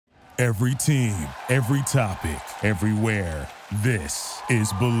Every team, every topic, everywhere. This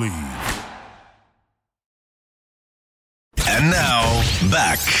is Believe. And now,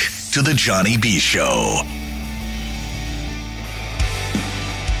 back to the Johnny B. Show.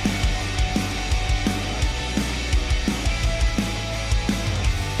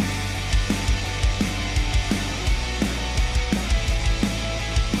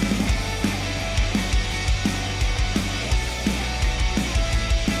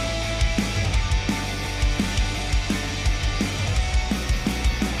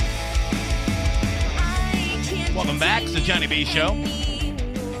 Welcome back to the Johnny B. Show.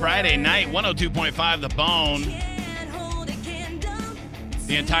 Friday night, 102.5 The Bone.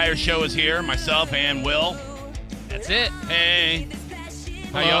 The entire show is here, myself and Will. That's it. Hey.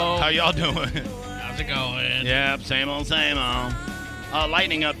 Hello. How y'all doing? How's it going? Yep, same old, same old.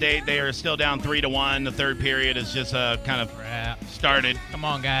 Lightning update, they are still down 3-1. The third period is just kind of started. Come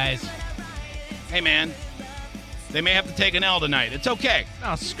on, guys. Hey, man. They may have to take an L tonight. It's okay.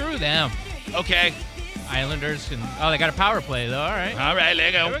 No, screw them. Okay. Islanders can. Oh, they got a power play, though. All right. All right, there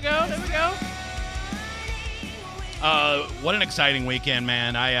you go. There we go. There we go. What an exciting weekend,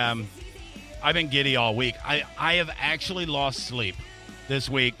 man. I've been giddy all week. I have actually lost sleep this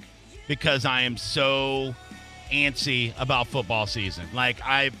week because I am so antsy about football season. Like,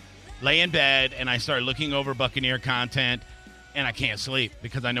 I lay in bed and I start looking over Buccaneer content and I can't sleep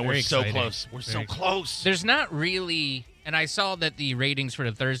because I know Very we're exciting. so close. We're so close. There's not really. And I saw that the ratings for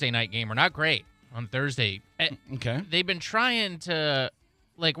the Thursday night game were not great on Thursday. Okay. They've been trying to.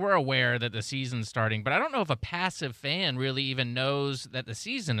 Like, we're aware that the season's starting, but I don't know if a passive fan really even knows that the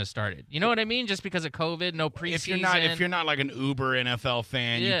season has started. You know what I mean? Just because of COVID, no preseason. If you're not like an uber NFL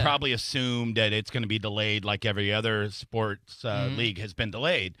fan, you probably assume that it's going to be delayed like every other sports league has been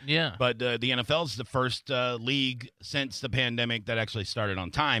delayed. Yeah. But the NFL is the first league since the pandemic that actually started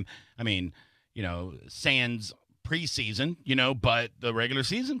on time. I mean, sans preseason, but the regular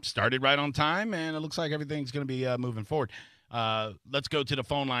season started right on time, and it looks like everything's going to be moving forward. Let's go to the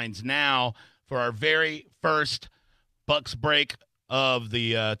phone lines now for our very first Bucks break of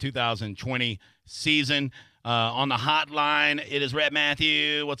the 2020 season. On the hotline, it is Rhett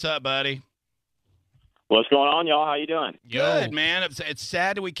Matthew. What's up, buddy? What's going on, y'all? How you doing? Good, man. It's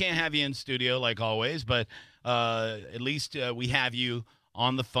sad that we can't have you in studio like always, but at least we have you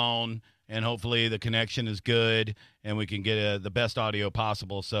on the phone, and hopefully the connection is good, and we can get the best audio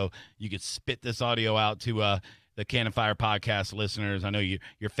possible so you could spit this audio out to the Cannon Fire podcast listeners. I know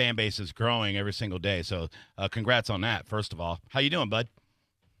your fan base is growing every single day, so congrats on that, first of all. How you doing, bud?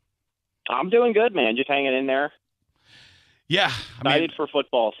 I'm doing good, man. Just hanging in there. Yeah. Excited for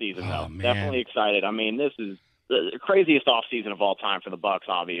football season, though. Man. Definitely excited. I mean, this is the craziest offseason of all time for the Bucks,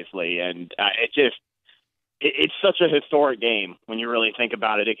 obviously, and it's such a historic game when you really think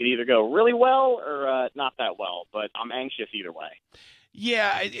about it. It could either go really well or not that well, but I'm anxious either way.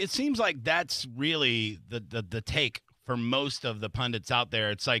 Yeah, it seems like that's really the take for most of the pundits out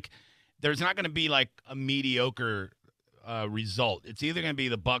there. It's like there's not going to be like a mediocre result. It's either going to be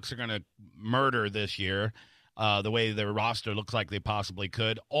the Bucks are going to murder this year the way their roster looks like they possibly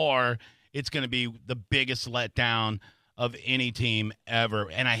could, or it's going to be the biggest letdown of any team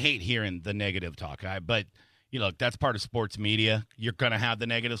ever. And I hate hearing the negative talk, but look, that's part of sports media. You're going to have the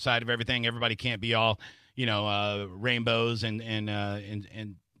negative side of everything. Everybody can't be all rainbows and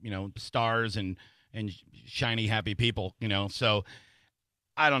stars and shiny happy people, So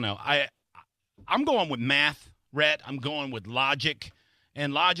I don't know. I'm going with math, Rhett. I'm going with logic,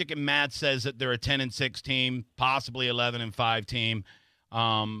 and logic and math says that they're a 10-6 team, possibly 11-5 team,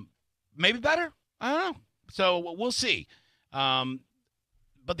 maybe better. I don't know. So we'll see.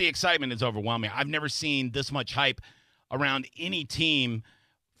 But the excitement is overwhelming. I've never seen this much hype around any team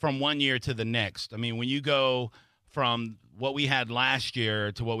from one year to the next. I mean, when you go from what we had last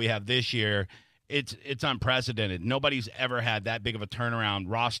year to what we have this year, it's unprecedented. Nobody's ever had that big of a turnaround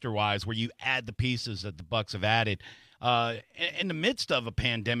roster-wise where you add the pieces that the Bucks have added. In the midst of a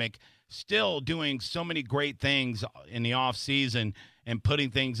pandemic, still doing so many great things in the offseason and putting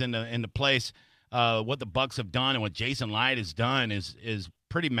things into place. What the Bucks have done and what Jason Light has done is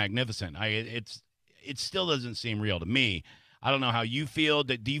pretty magnificent. It still doesn't seem real to me. I don't know how you feel.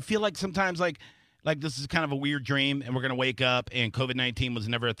 Do you feel like sometimes like this is kind of a weird dream and we're going to wake up and COVID-19 was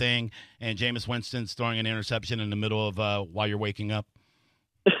never a thing and Jameis Winston's throwing an interception in the middle of while you're waking up?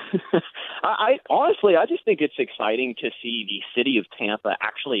 I honestly just think it's exciting to see the city of Tampa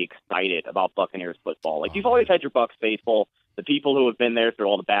actually excited about Buccaneers football. Like, you've always had your Bucks faithful, the people who have been there through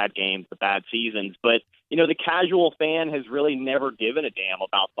all the bad games, the bad seasons, but the casual fan has really never given a damn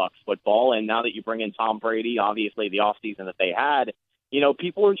about Bucks football. And now that you bring in Tom Brady, obviously the offseason that they had,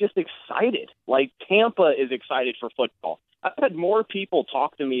 people are just excited. Like, Tampa is excited for football. I've had more people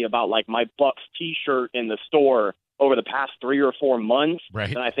talk to me about, like, my Bucks T-shirt in the store over the past 3 or 4 months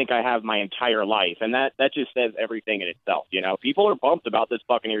than I think I have my entire life. And that just says everything in itself. People are pumped about this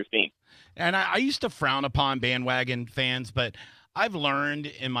Buccaneers team. And I used to frown upon bandwagon fans, but I've learned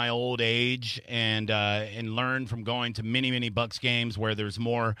in my old age and learned from going to many, many Bucks games where there's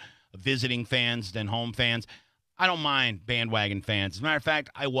more visiting fans than home fans. I don't mind bandwagon fans. As a matter of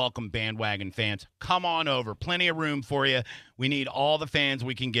fact, I welcome bandwagon fans. Come on over. Plenty of room for you. We need all the fans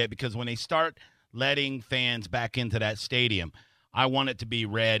we can get, because when they start letting fans back into that stadium, I want it to be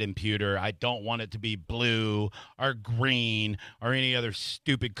red and pewter. I don't want it to be blue or green or any other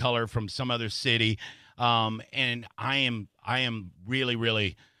stupid color from some other city. And I am really,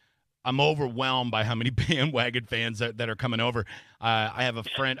 really, I'm overwhelmed by how many bandwagon fans that are coming over. I have a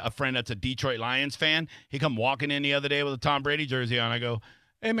friend that's a Detroit Lions fan. He come walking in the other day with a Tom Brady jersey on. I go,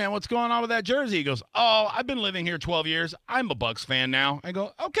 "Hey, man, what's going on with that jersey?" He goes, "Oh, I've been living here 12 years. I'm a Bucks fan now." I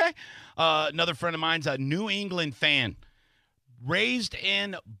go, "Okay." Another friend of mine's a New England fan, raised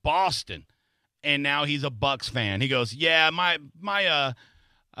in Boston, and now he's a Bucks fan. He goes, "Yeah, my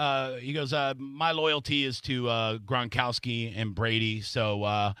loyalty is to Gronkowski and Brady,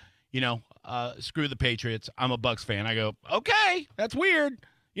 so screw the Patriots. I'm a Bucks fan." I go, "Okay, that's weird.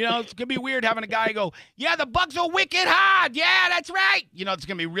 It's going to be weird having a guy go, 'Yeah, the Bucks are wicked hard. Yeah, that's right.' It's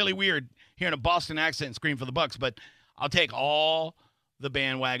going to be really weird hearing a Boston accent and scream for the Bucks, but I'll take all the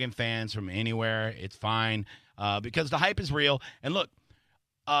bandwagon fans from anywhere. It's fine, because the hype is real. And look,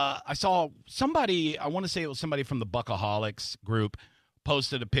 I saw somebody, I want to say it was somebody from the Buckaholics group,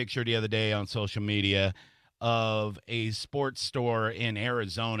 posted a picture the other day on social media of a sports store in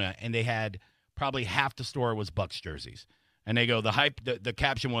Arizona, and they had probably half the store was Bucks jerseys. And they go, the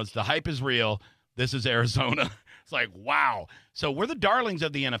caption was, "The hype is real. This is Arizona." It's like, wow. So we're the darlings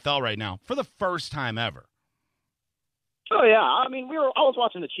of the NFL right now for the first time ever. Oh, yeah. I mean, I was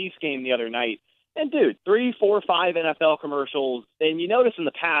watching the Chiefs game the other night, and, dude, 3, 4, 5 NFL commercials. And you notice in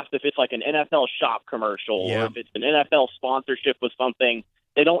the past, if it's like an NFL shop commercial or if it's an NFL sponsorship with something,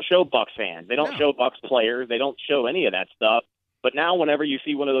 they don't show Bucks fans. They don't show Bucks players. They don't show any of that stuff. But now whenever you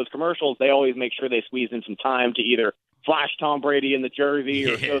see one of those commercials, they always make sure they squeeze in some time to either flash Tom Brady in the jersey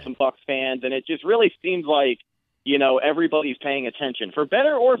or show some Bucks fans. And it just really seems like, everybody's paying attention. For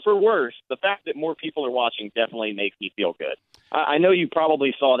better or for worse, the fact that more people are watching definitely makes me feel good. I know you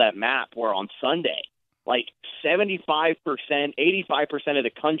probably saw that map where on Sunday, like 75%, 85% of the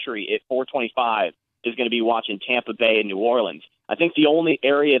country at 425 is going to be watching Tampa Bay and New Orleans. I think the only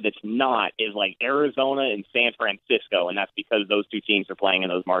area that's not is like Arizona and San Francisco, and that's because those two teams are playing in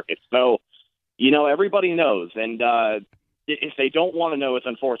those markets. So, everybody knows. And if they don't want to know, it's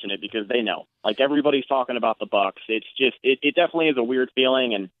unfortunate because they know. Like, everybody's talking about the Bucks. It's just, it definitely is a weird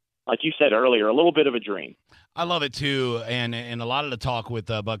feeling. And like you said earlier, a little bit of a dream. I love it too. And a lot of the talk with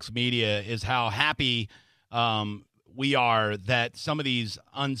Bucks media is how happy we are that some of these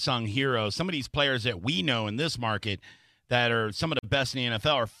unsung heroes, some of these players that we know in this market that are some of the best in the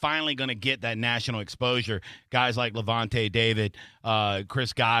NFL are finally going to get that national exposure. Guys like Levante David,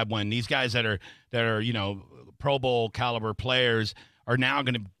 Chris Godwin, these guys that are Pro Bowl caliber players are now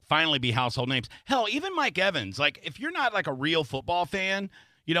going to finally be household names. Hell, even Mike Evans. Like, if you're not like a real football fan,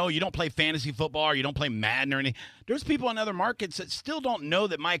 you don't play fantasy football or you don't play Madden or anything, there's people in other markets that still don't know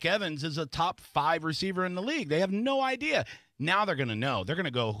that Mike Evans is a top 5 receiver in the league. They have no idea. Now they're going to know. They're going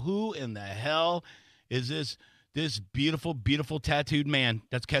to go, who in the hell is this beautiful, beautiful tattooed man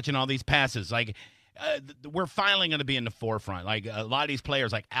that's catching all these passes? Like, we're finally going to be in the forefront. Like, a lot of these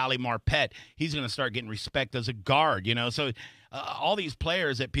players, like Ali Marpet, he's going to start getting respect as a guard, So all these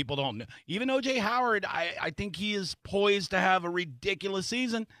players that people don't know. Even O.J. Howard, I think he is poised to have a ridiculous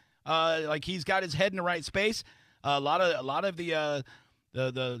season. Like, he's got his head in the right space. A lot of the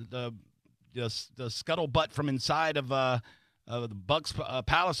scuttlebutt from inside of the Bucks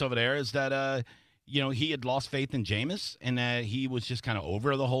palace over there is that he had lost faith in Jameis and that he was just kind of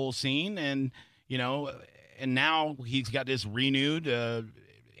over the whole scene, and now he's got this renewed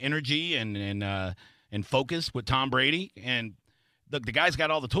energy and focus with Tom Brady, and the guy's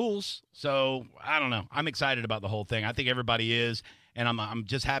got all the tools. So I don't know. I'm excited about the whole thing. I think everybody is, and I'm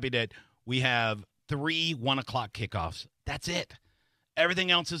just happy that we have 3 1:00 kickoffs. That's it.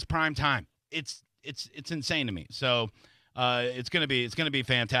 Everything else is prime time. It's insane to me. So it's gonna be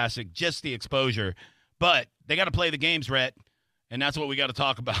fantastic. Just the exposure, but they got to play the games, Rhett, and that's what we got to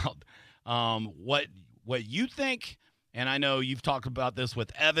talk about. What you think, and I know you've talked about this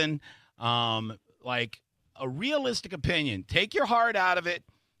with Evan, like a realistic opinion. Take your heart out of it.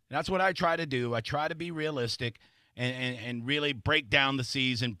 That's what I try to do. I try to be realistic, and really break down the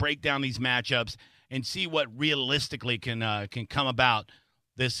season, break down these matchups, and see what realistically can come about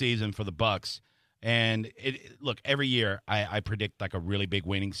this season for the Bucs. And look, every year I predict like a really big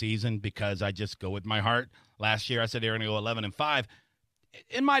winning season because I just go with my heart. Last year I said they were going to go 11-5.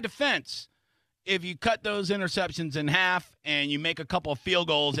 In my defense, if you cut those interceptions in half and you make a couple of field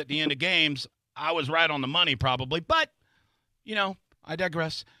goals at the end of games, I was right on the money probably. But, I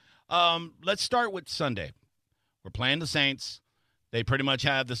digress. Let's start with Sunday. We're playing the Saints. They pretty much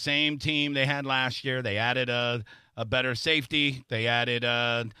have the same team they had last year. They added a better safety. They added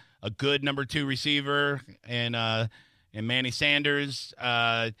a good number 2 receiver and Manny Sanders.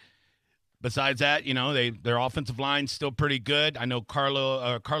 Besides that, their offensive line's still pretty good. I know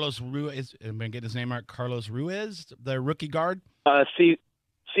Carlos Ruiz. I'm going to get his name right. Carlos Ruiz, the rookie guard.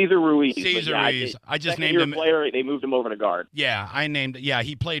 Cesar Ruiz. Ruiz. I just named him. Player, they moved him over to guard. Yeah,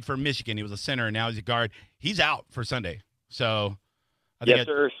 he played for Michigan. He was a center, and now he's a guard. He's out for Sunday. So, yes,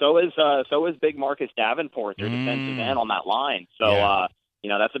 sir. So is big Marcus Davenport, their defensive end on that line. So,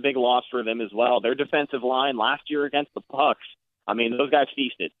 that's a big loss for them as well. Their defensive line last year against the Bucs, I mean, those guys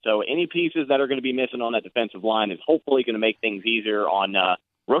feasted. So any pieces that are going to be missing on that defensive line is hopefully going to make things easier on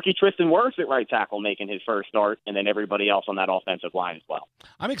rookie Tristan Wirfs at right tackle making his first start, and then everybody else on that offensive line as well.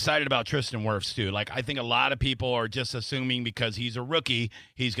 I'm excited about Tristan Wirfs, too. Like, I think a lot of people are just assuming because he's a rookie,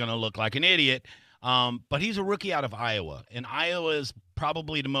 he's going to look like an idiot. But he's a rookie out of Iowa, and Iowa is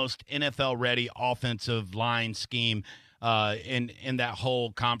probably the most NFL-ready offensive line scheme in that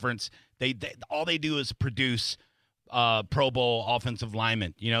whole conference. They all they do is produce Pro Bowl offensive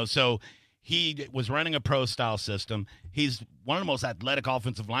linemen, so he was running a pro-style system. He's one of the most athletic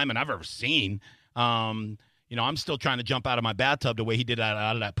offensive linemen I've ever seen. I'm still trying to jump out of my bathtub the way he did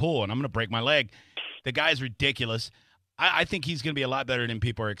out of that pool, and I'm going to break my leg. The guy's ridiculous. I think he's going to be a lot better than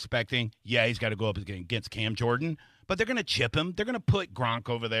people are expecting. Yeah, he's got to go up against Cam Jordan, but they're going to chip him. They're going to put Gronk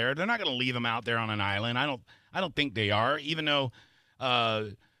over there. They're not going to leave him out there on an island. I don't think they are, even though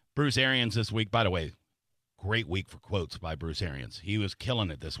Bruce Arians this week, by the way, great week for quotes by Bruce Arians. He was killing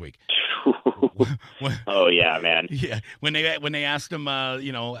it this week. Oh yeah, man. Yeah, when they asked him,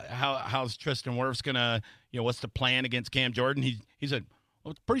 how's Tristan Wirfs gonna, what's the plan against Cam Jordan? He said,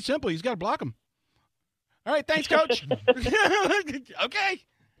 well, it's pretty simple. He's got to block him. All right, thanks, Coach. Okay,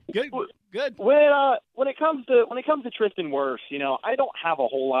 good. When it comes to Tristan Wirfs, I don't have a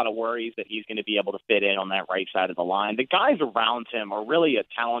whole lot of worries that he's going to be able to fit in on that right side of the line. The guys around him are really a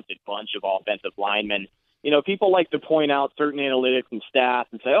talented bunch of offensive linemen. People like to point out certain analytics and stats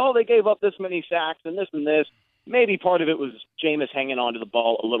and say, oh, they gave up this many sacks and this and this. Maybe part of it was Jameis hanging on to the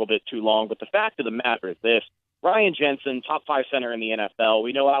ball a little bit too long. But the fact of the matter is this. Ryan Jensen, top 5 center in the NFL.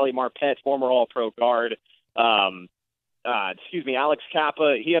 We know Ali Marpet, former All-Pro guard. Alex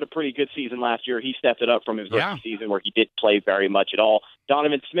Kappa, he had a pretty good season last year. He stepped it up from his rookie season where he didn't play very much at all.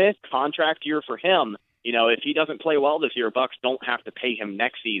 Donovan Smith, contract year for him. If he doesn't play well this year, Bucs don't have to pay him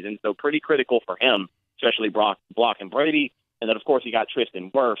next season. So pretty critical for him, especially blocking Brady. And then, of course, you got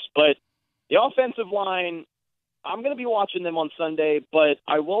Tristan Wirfs. But the offensive line, I'm going to be watching them on Sunday, but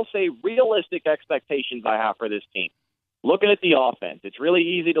I will say realistic expectations I have for this team. Looking at the offense, it's really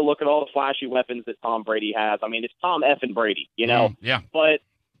easy to look at all the flashy weapons that Tom Brady has. I mean, it's Tom effing Brady, Yeah. But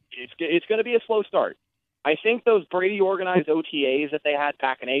it's going to be a slow start. I think those Brady-organized OTAs that they had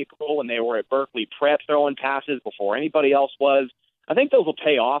back in April when they were at Berkeley Prep throwing passes before anybody else was, I think those will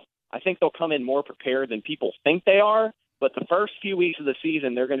pay off. I think they'll come in more prepared than people think they are. But the first few weeks of the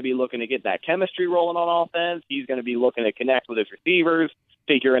season, they're going to be looking to get that chemistry rolling on offense. He's going to be looking to connect with his receivers,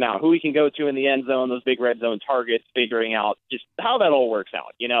 figuring out who he can go to in the end zone, those big red zone targets, figuring out just how that all works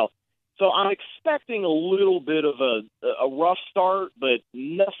out, So I'm expecting a little bit of a rough start, but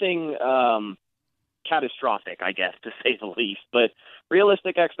nothing catastrophic, I guess, to say the least. But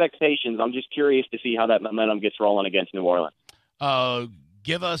realistic expectations, I'm just curious to see how that momentum gets rolling against New Orleans.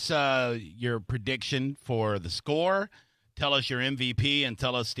 Give us your prediction for the score. Tell us your MVP and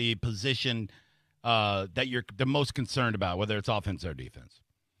tell us the position that you're the most concerned about, whether it's offense or defense.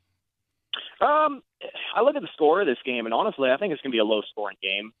 I look at the score of this game, and honestly, I think it's going to be a low-scoring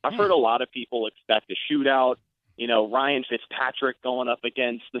game. I've heard a lot of people expect a shootout. Ryan Fitzpatrick going up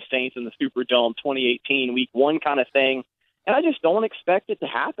against the Saints in the Superdome 2018, Week 1 kind of thing. And I just don't expect it to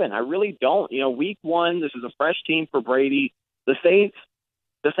happen. I really don't. Week 1, this is a fresh team for Brady. The Saints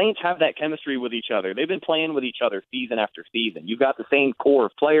have that chemistry with each other. They've been playing with each other season after season. You've got the same core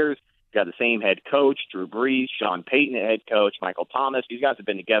of players. You've got the same head coach, Drew Brees, Sean Payton, head coach, Michael Thomas. These guys have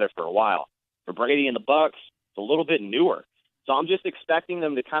been together for a while. For Brady and the Bucs, it's a little bit newer. So I'm just expecting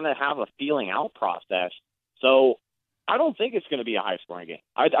them to kind of have a feeling out process. So I don't think it's going to be a high-scoring game.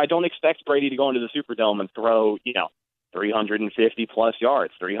 I don't expect Brady to go into the Superdome and throw, 350-plus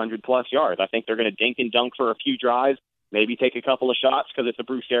yards, 300-plus yards. I think they're going to dink and dunk for a few drives, maybe take a couple of shots because it's a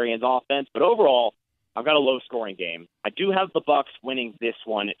Bruce Arians offense. But overall, I've got a low-scoring game. I do have the Bucs winning this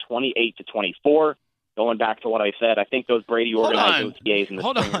one at 28-24. Going back to what I said, I think those Brady organized OTAs in the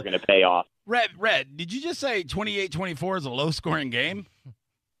spring are going to pay off. Red, did you just say 28-24 is a low-scoring game?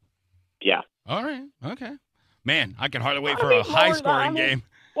 Yeah. All right. Okay. Man, I can hardly wait for a high-scoring game.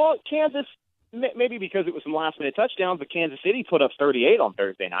 Well, Kansas, maybe because it was some last-minute touchdowns, but Kansas City put up 38 on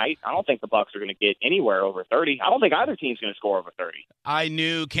Thursday night. I don't think the Bucs are going to get anywhere over 30. I don't think either team's going to score over 30. I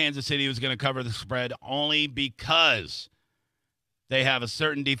knew Kansas City was going to cover the spread only because they have a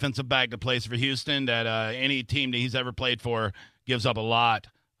certain defensive back that plays for Houston that any team that he's ever played for gives up a lot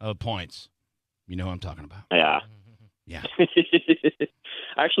of points. You know who I'm talking about. Yeah. Yeah.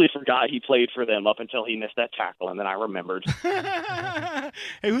 I actually forgot he played for them up until he missed that tackle, and then I remembered. Hey,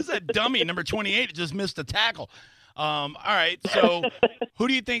 who's that dummy, number 28, that just missed a tackle? All right, so who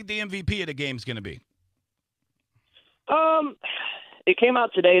do you think the MVP of the game is going to be? It came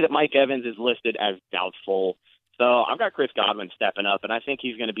out today that Mike Evans is listed as doubtful. So I've got Chris Godwin stepping up, and I think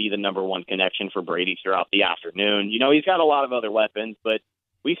he's going to be the number one connection for Brady throughout the afternoon. He's got a lot of other weapons, but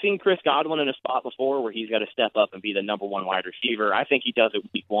we've seen Chris Godwin in a spot before where he's got to step up and be the number one wide receiver. I think he does it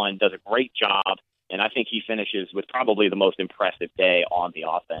week one, does a great job, and I think he finishes with probably the most impressive day on the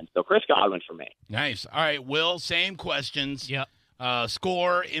offense. So Chris Godwin for me. Nice. All right, Will, same questions. Yep.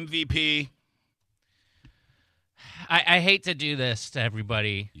 Score, MVP. I hate to do this to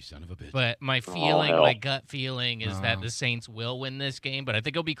everybody. You son of a bitch. But my gut feeling is that the Saints will win this game, but I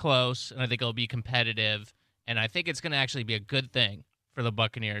think it'll be close, and I think it'll be competitive, and I think it's going to actually be a good thing for the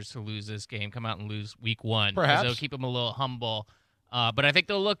Buccaneers to lose this game, come out and lose week one. Perhaps. It'll keep them a little humble. But I think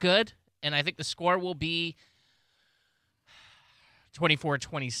they'll look good, and I think the score will be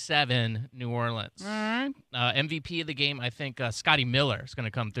 24-27 New Orleans. All right. MVP of the game, I think Scotty Miller is going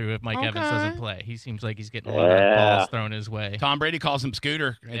to come through if Mike Evans doesn't play. He seems like he's getting a lot of balls thrown his way. Tom Brady calls him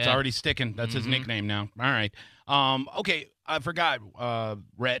Scooter. It's already sticking. That's his nickname now. All right. Okay, I forgot,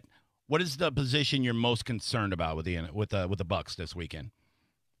 Rhett. What is the position you're most concerned about with the Bucs this weekend?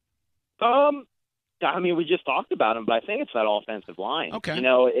 We just talked about him, but I think it's that offensive line.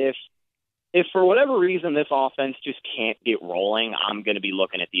 Okay. If for whatever reason this offense just can't get rolling, I'm going to be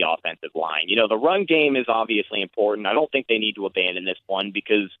looking at the offensive line. The run game is obviously important. I don't think they need to abandon this one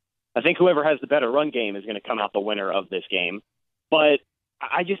because I think whoever has the better run game is going to come out the winner of this game. But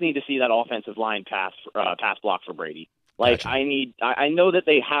I just need to see that offensive line pass block for Brady. Gotcha. I know that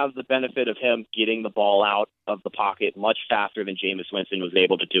they have the benefit of him getting the ball out of the pocket much faster than Jameis Winston was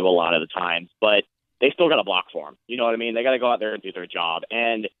able to do a lot of the times, but they still got to block for him. You know what I mean? They got to go out there and do their job.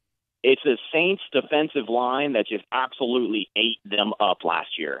 And it's a Saints defensive line that just absolutely ate them up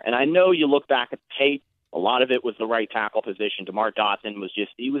last year. And I know you look back at the tape, a lot of it was the right tackle position. DeMar Dotson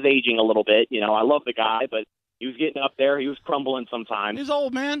he was aging a little bit. I love the guy, but he was getting up there. He was crumbling sometimes. He's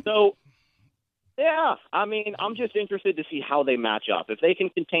old, man. So, yeah, I'm just interested to see how they match up. If they can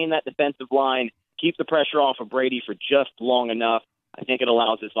contain that defensive line, keep the pressure off of Brady for just long enough, I think it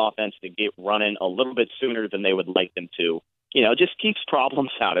allows this offense to get running a little bit sooner than they would like them to. Just keeps problems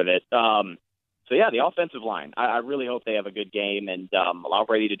out of it. The offensive line. I really hope they have a good game and allow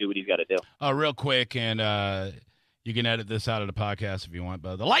Brady to do what he's got to do. Real quick, and you can edit this out of the podcast if you want,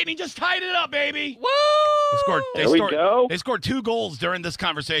 but the Lightning just tied it up, baby. Woo! They scored 2 goals during this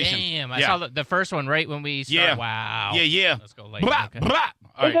conversation. Damn, I saw the first one right when we started. Yeah. Wow. Yeah. Let's go Lightning. Blah, Okay. blah.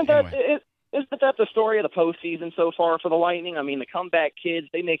 All right, Isn't that the story of the postseason so far for the Lightning? The comeback kids,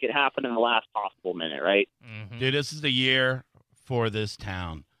 they make it happen in the last possible minute, right? Mm-hmm. Dude, this is the year for this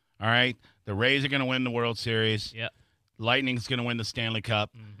town. All right? The Rays are going to win the World Series. Yep. Lightning's going to win the Stanley Cup.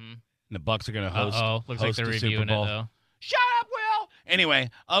 Mm-hmm. And the Bucks are going to host Looks like they're the reviewing Super Bowl. it, though. Shut up, Will! Anyway,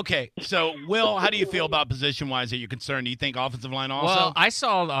 okay. So, Will, how do you feel about position-wise that you're concerned? Do you think offensive line also? Well, I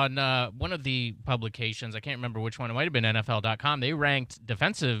saw on one of the publications, I can't remember which one, it might have been NFL.com, they ranked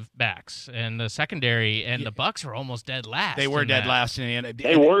defensive backs and the secondary, and the Bucks were almost dead last. They were dead last.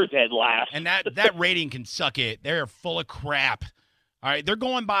 They were dead last. And that rating can suck it. They're full of crap. All right, they're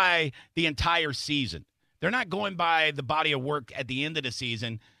going by the entire season. They're not going by the body of work at the end of the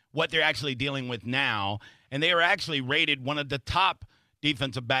season, what they're actually dealing with now. And they were actually rated one of the top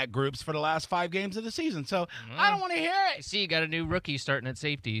defensive back groups for the last 5 games of the season. So I don't want to hear it. See, you got a new rookie starting at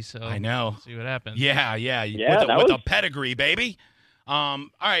safety, so I know. See what happens. Yeah. With a pedigree, baby. All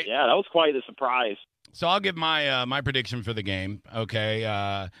right. Yeah, that was quite a surprise. So I'll give my prediction for the game.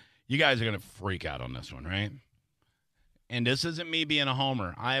 Okay. You guys are going to freak out on this one, right? And this isn't me being a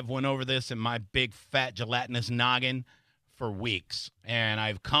homer. I have went over this in my big, fat, gelatinous noggin for weeks, and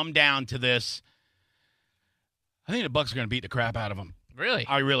I've come down to this. I think the Bucs are going to beat the crap out of them. Really?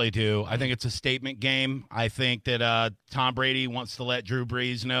 I really do. I think it's a statement game. I think that Tom Brady wants to let Drew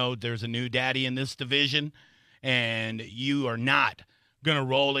Brees know there's a new daddy in this division, and you are not going to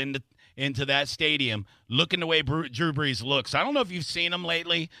roll into that stadium looking the way Drew Brees looks. I don't know if you've seen him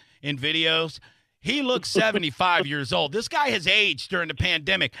lately in videos. He looks 75 years old. This guy has aged during the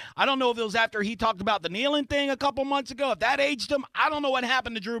pandemic. I don't know if it was after he talked about the kneeling thing a couple months ago. If that aged him, I don't know what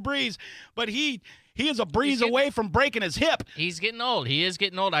happened to Drew Brees, but he is a breeze away from breaking his hip. He's getting old. He is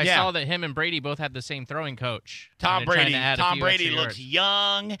getting old. I saw that him and Brady both had the same throwing coach. Tom Brady looks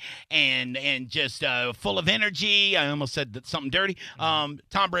young and just full of energy. I almost said something dirty. Tom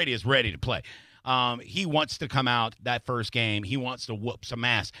Brady is ready to play. He wants to come out that first game. He wants to whoop some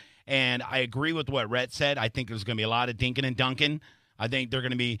ass. And I agree with what Rhett said. I think there's going to be a lot of dinking and dunking. I think they're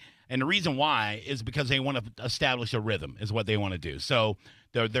going to be – and the reason why is because they want to establish a rhythm is what they want to do. So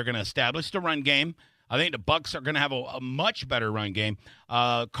they're going to establish the run game. I think the Bucs are going to have a much better run game.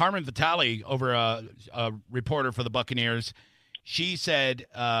 Carmen Vitale, over a reporter for the Buccaneers, she said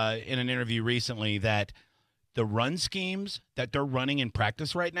in an interview recently that the run schemes that they're running in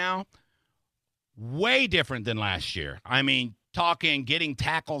practice right now, way different than last year. I mean, getting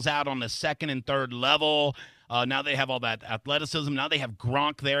tackles out on the second and third level. Now they have all that athleticism. Now they have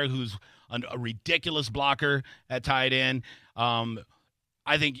Gronk there, who's a ridiculous blocker at tight end.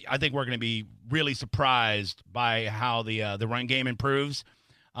 I think we're going to be really surprised by how the run game improves.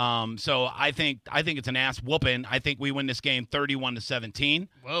 So I think it's an ass whooping. I think we win this game 31-17.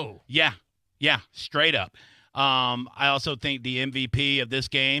 Whoa. Yeah, straight up. I also think the MVP of this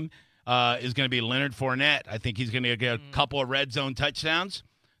game is going to be Leonard Fournette. I think he's going to get a couple of red zone touchdowns.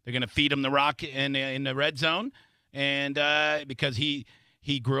 They're going to feed him the rock in the red zone, and because he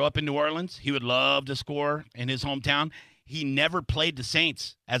grew up in New Orleans, he would love to score in his hometown. He never played the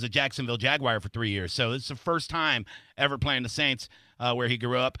Saints as a Jacksonville Jaguar for 3 years, so it's the first time ever playing the Saints where he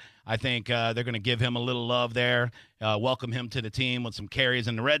grew up. I think they're going to give him a little love there, welcome him to the team with some carries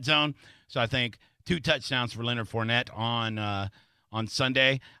in the red zone. So I think 2 touchdowns for Leonard Fournette on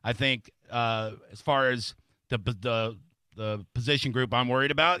Sunday. I think as far as the position group I'm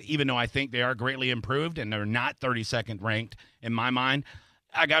worried about, even though I think they are greatly improved and they're not 32nd ranked in my mind,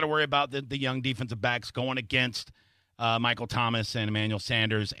 I got to worry about the young defensive backs going against Michael Thomas and Emmanuel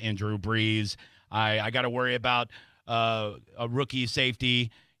Sanders and Drew Brees. I got to worry about a rookie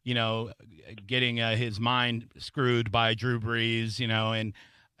safety, getting his mind screwed by Drew Brees, and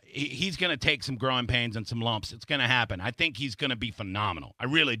he's going to take some growing pains and some lumps. It's going to happen. I think he's going to be phenomenal. I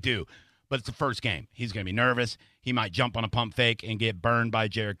really do. But it's the first game. He's going to be nervous. He might jump on a pump fake and get burned by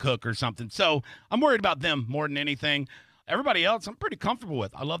Jared Cook or something. So I'm worried about them more than anything. Everybody else, I'm pretty comfortable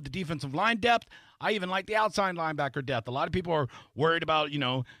with. I love the defensive line depth. I even like the outside linebacker depth. A lot of people are worried about,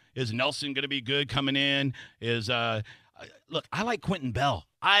 is Nelson going to be good coming in? Look, I like Quentin Bell.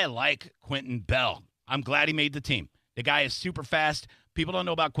 I'm glad he made the team. The guy is super fast. People don't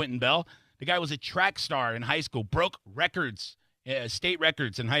know about Quentin Bell. The guy was a track star in high school, broke records, state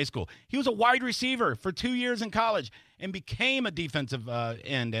records in high school. He was a wide receiver for 2 years in college and became a defensive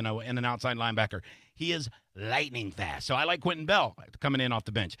end and an outside linebacker. He is lightning fast. So I like Quentin Bell coming in off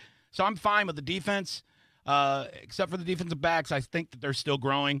the bench. So I'm fine with the defense, except for the defensive backs. I think that they're still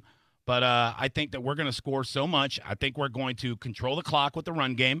growing, but I think that we're going to score so much. I think we're going to control the clock with the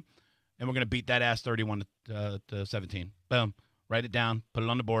run game, and we're going to beat that ass 31-17. Boom. Write it down. Put it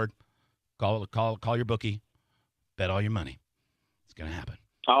on the board. Call your bookie. Bet all your money. It's going to happen.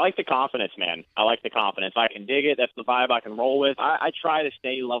 I like the confidence, man. I like the confidence. I can dig it. That's the vibe I can roll with. I try to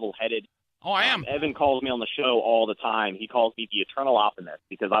stay level-headed. Oh, I am. Evan calls me on the show all the time. He calls me the eternal optimist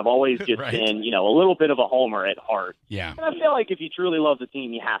because I've always just right. been, a little bit of a homer at heart. Yeah. And I feel like if you truly love the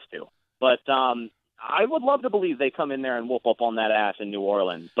team, you have to. But I would love to believe they come in there and whoop up on that ass in New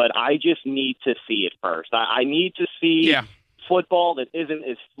Orleans. But I just need to see it first. I need to see football that isn't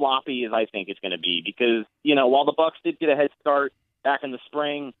as sloppy as I think it's going to be because, while the Bucs did get a head start back in the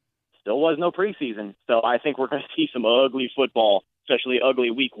spring, still was no preseason. So I think we're going to see some ugly football, especially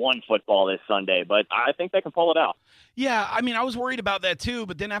ugly week 1 football this Sunday. But I think they can pull it out. Yeah, I was worried about that too.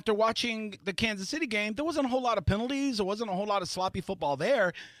 But then after watching the Kansas City game, there wasn't a whole lot of penalties. There wasn't a whole lot of sloppy football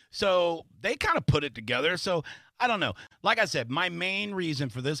there. So they kind of put it together. So I don't know. Like I said, my main reason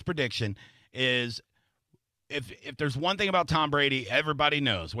for this prediction is if there's one thing about Tom Brady, everybody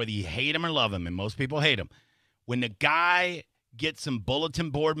knows, whether you hate him or love him, and most people hate him, when the guy gets some bulletin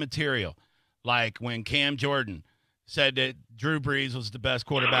board material, like when Cam Jordan said that Drew Brees was the best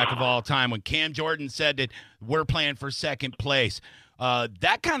quarterback of all time, when Cam Jordan said that we're playing for second place,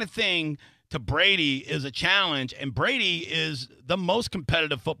 that kind of thing to Brady is a challenge, and Brady is the most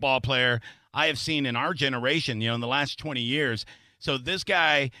competitive football player I have seen in our generation, in the last 20 years. So this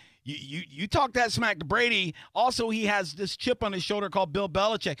guy, you talk that smack to Brady. Also, he has this chip on his shoulder called Bill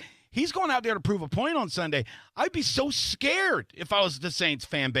Belichick. He's going out there to prove a point on Sunday. I'd be so scared if I was the Saints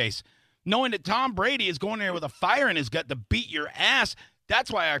fan base, knowing that Tom Brady is going there with a fire in his gut to beat your ass. That's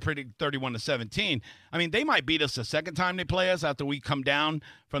why I predict 31-17. I mean, they might beat us the second time they play us after we come down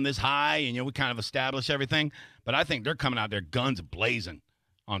from this high and, we kind of establish everything. But I think they're coming out there guns blazing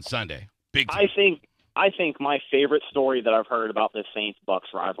on Sunday. Big time. I think my favorite story that I've heard about this Saints-Bucks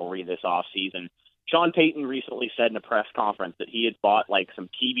rivalry this offseason, Sean Payton recently said in a press conference that he had bought like some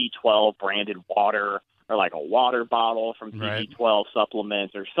TB12 branded water or like a water bottle from TB12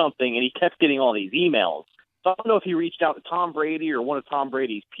 supplements or something, and he kept getting all these emails. So I don't know if he reached out to Tom Brady or one of Tom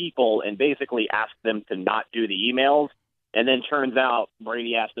Brady's people and basically asked them to not do the emails. And then turns out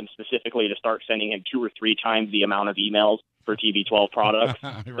Brady asked them specifically to start sending him 2 or 3 times the amount of emails for TB12 products.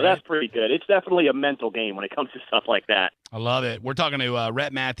 Right. So that's pretty good. It's definitely a mental game when it comes to stuff like that. I love it. We're talking to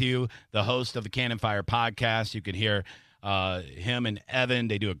Rhett Matthew, the host of the Cannon Fire podcast. You could hear him and Evan.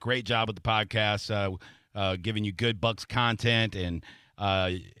 They do a great job with the podcast, giving you good Bucks content and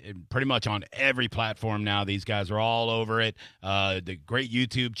pretty much on every platform now. These guys are all over it. The great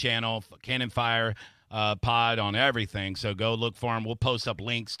YouTube channel, Cannon Fire pod on everything. So go look for them. We'll post up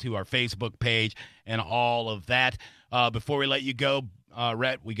links to our Facebook page and all of that. Before we let you go,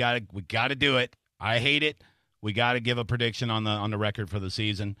 Rhett, we gotta do it. I hate it. We got to give a prediction on the record for the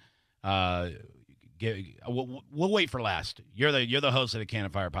season. We'll wait for last. You're the host of the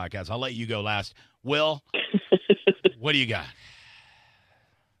Cannon Fire podcast. I'll let you go last. Will, what do you got?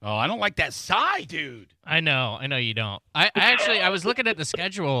 Oh, I don't like that sigh, dude. I know you don't. I was looking at the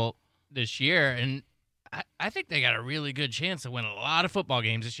schedule this year, and I think they got a really good chance to win a lot of football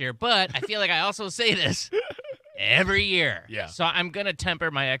games this year. But I feel like I also say this every year. Yeah. So I'm gonna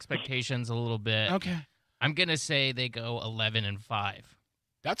temper my expectations a little bit. Okay. I'm gonna say they go 11-5.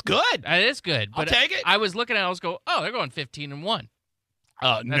 That's good. It is good. But I'll take it. I was looking at it, I was go, oh, they're going 15-1.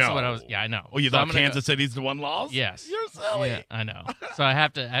 That's no. what I was. Yeah, I know. Oh, you thought Kansas City's the one loss? Yes. You're silly. Yeah, I know. So I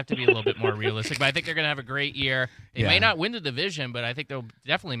have to be a little bit more realistic. But I think they're going to have a great year. They may not win the division, but I think they'll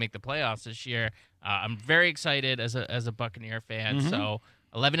definitely make the playoffs this year. I'm very excited as a Buccaneer fan. Mm-hmm. So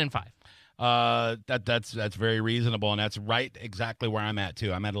 11-5. That's very reasonable, and that's right exactly where I'm at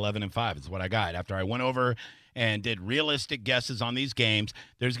too. I'm at 11-5. Is what I got after I went over and did realistic guesses on these games.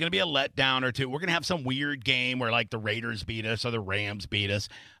 There's going to be a letdown or two. We're going to have some weird game where like the Raiders beat us or the Rams beat us.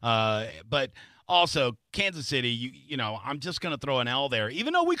 But also Kansas City, you know, I'm just going to throw an L there.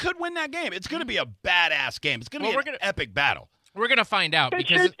 Even though we could win that game, it's going to be a badass game. It's going to be an epic battle. We're going to find out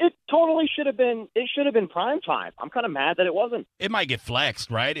because it totally should have been. It should have been prime time. I'm kind of mad that it wasn't. It might get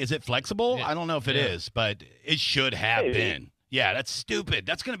flexed, right? Is it flexible? Yeah. I don't know if it is, but it should have been. Yeah, that's stupid.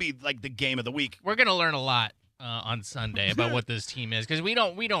 That's going to be like the game of the week. we're going to learn a lot on Sunday about what this team is because we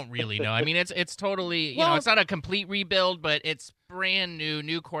don't really know. I mean, it's totally it's not a complete rebuild, but it's brand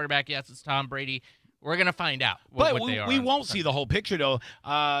new quarterback. Yes, it's Tom Brady. We're gonna find out what they are. We won't see the whole picture though.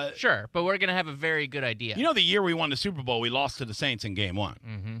 Sure, but we're gonna have a very good idea. You know, the year we won the Super Bowl, we lost to the Saints in Game 1.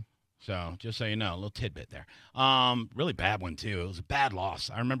 Mm-hmm. So just so you know, a little tidbit there. Really bad one too. It was a bad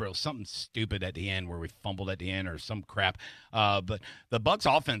loss. I remember it was something stupid at the end where we fumbled at the end or some crap. But the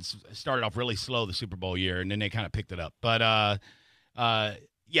Bucs offense started off really slow the Super Bowl year, and then they kind of picked it up. But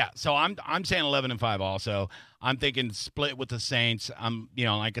yeah, so I'm saying 11-5 also. I'm thinking split with the Saints.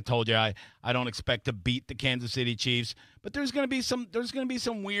 Like I told you, I don't expect to beat the Kansas City Chiefs, but there's gonna be some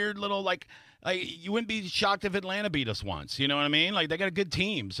weird little like you wouldn't be shocked if Atlanta beat us once. You know what I mean? Like they got a good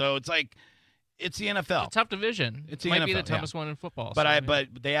team, so it's like it's the NFL. It's a tough division. It's it the might be NFL, the toughest one in football.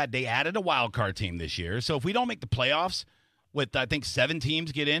 But they added a wild card team this year, so if we don't make the playoffs, with I think 7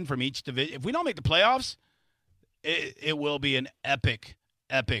 teams get in from each division, if we don't make the playoffs, it will be an epic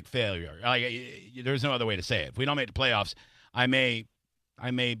failure. There's no other way to say it. If we don't make the playoffs, I may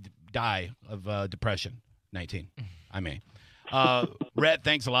die of depression. 19. I may. Rhett,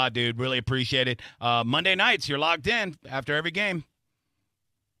 thanks a lot, dude. Really appreciate it. Monday nights, you're locked in after every game.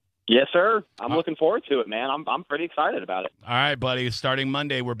 Yes, sir. I'm looking forward to it, man. I'm pretty excited about it. All right, buddy. Starting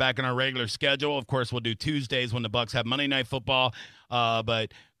Monday, we're back on our regular schedule. Of course, we'll do Tuesdays when the Bucs have Monday Night Football.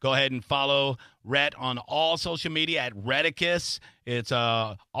 But go ahead and follow Rhett on all social media at Rhettakus. It's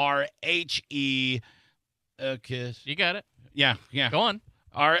RHE. You got it. Yeah. Go on.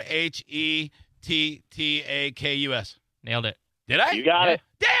 RHETTAKUS. Nailed it. Did I? You got it.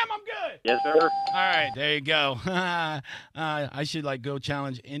 Damn, I'm good. Yes, sir. All right, there you go. I should go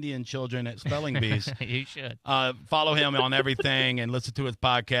challenge Indian children at spelling bees. You should. Follow him on everything and listen to his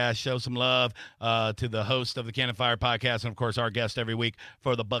podcast. Show some love to the host of the Cannon Fire podcast and, of course, our guest every week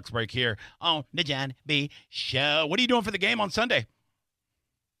for the Bucks Break here on the John B. Show. What are you doing for the game on Sunday?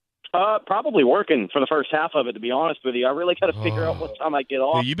 Probably working for the first half of it, to be honest with you. I really got to figure out what time I get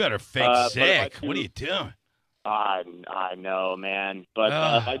off. Dude, you better fake sick. What are you doing? I know, man. But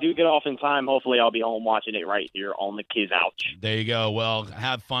if I do get off in time, hopefully I'll be home watching it right here on the Kiz Ouch. There you go. Well,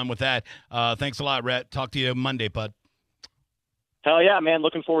 have fun with that. Thanks a lot, Rhett. Talk to you Monday, bud. Hell yeah, man.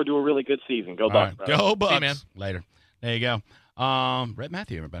 Looking forward to a really good season. Go Bucks. Right. Go Bucks. Hey, man. Later. There you go. Rhett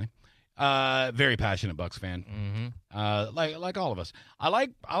Matthew, everybody. Very passionate Bucks fan. Mm-hmm. Like all of us. I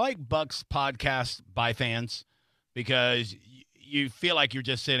like Bucks podcasts by fans because you feel like you're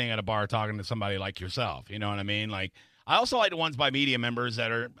just sitting at a bar talking to somebody like yourself. You know what I mean? Like, I also like the ones by media members that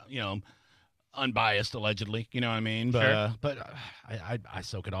are, unbiased, allegedly. You know what I mean? But Sure. I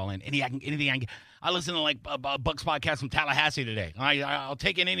soak it all in. Anything I listen to, like, a Bucks podcast from Tallahassee today. I'll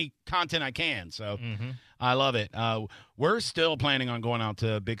take in any content I can. So I love it. We're still planning on going out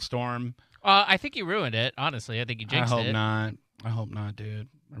to Big Storm. I think you ruined it, honestly. I think you jinxed it. I hope not, dude.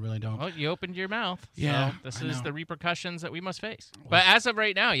 I really don't. Well, you opened your mouth. Yeah, So this I is know. the repercussions that we must face. But as of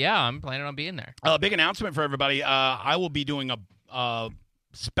right now, yeah, I'm planning on being there. Big announcement for everybody. I will be doing a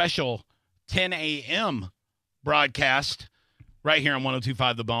special 10 a.m. broadcast right here on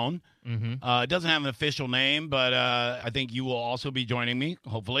 102.5 The Bone. Mm-hmm. It doesn't have an official name, but I think you will also be joining me,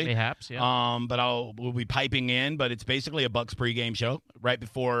 hopefully. Perhaps, yeah. But we'll be piping in, but it's basically a Bucks pregame show right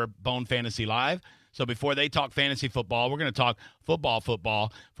before Bone Fantasy Live. So before they talk fantasy football, we're going to talk football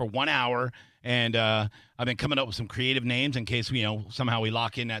for 1 hour. And I've been coming up with some creative names in case somehow we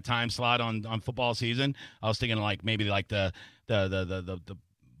lock in that time slot on football season. I was thinking maybe the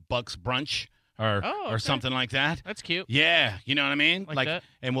Bucks brunch or something like that. That's cute. Yeah, you know what I mean. Like that.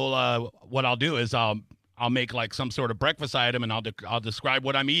 And we'll what I'll do is I'll make like some sort of breakfast item and I'll describe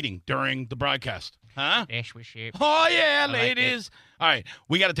what I'm eating during the broadcast. Huh? Dash with shape. Oh, yeah, I like ladies. All right,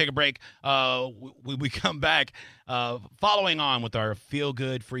 we got to take a break. We come back following on with our Feel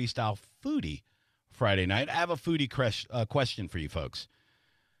Good Freestyle Foodie Friday night. I have a foodie question for you folks.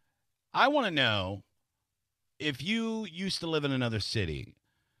 I want to know if you used to live in another city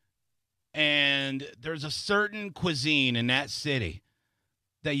and there's a certain cuisine in that city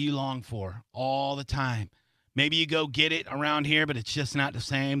that you long for all the time. Maybe you go get it around here, but it's just not the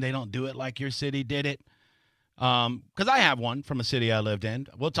same. They don't do it like your city did it. Because I have one from a city I lived in.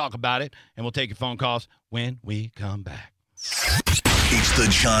 We'll talk about it, and we'll take your phone calls when we come back. It's the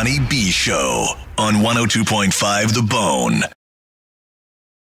Johnny B. Show on 102.5 The Bone.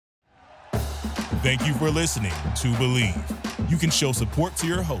 Thank you for listening to Believe. You can show support to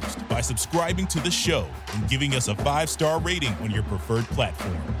your host by subscribing to the show and giving us a 5-star rating on your preferred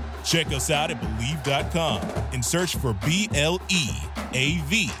platform. Check us out at Believe.com and search for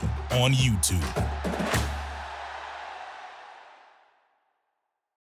BLEAV on YouTube.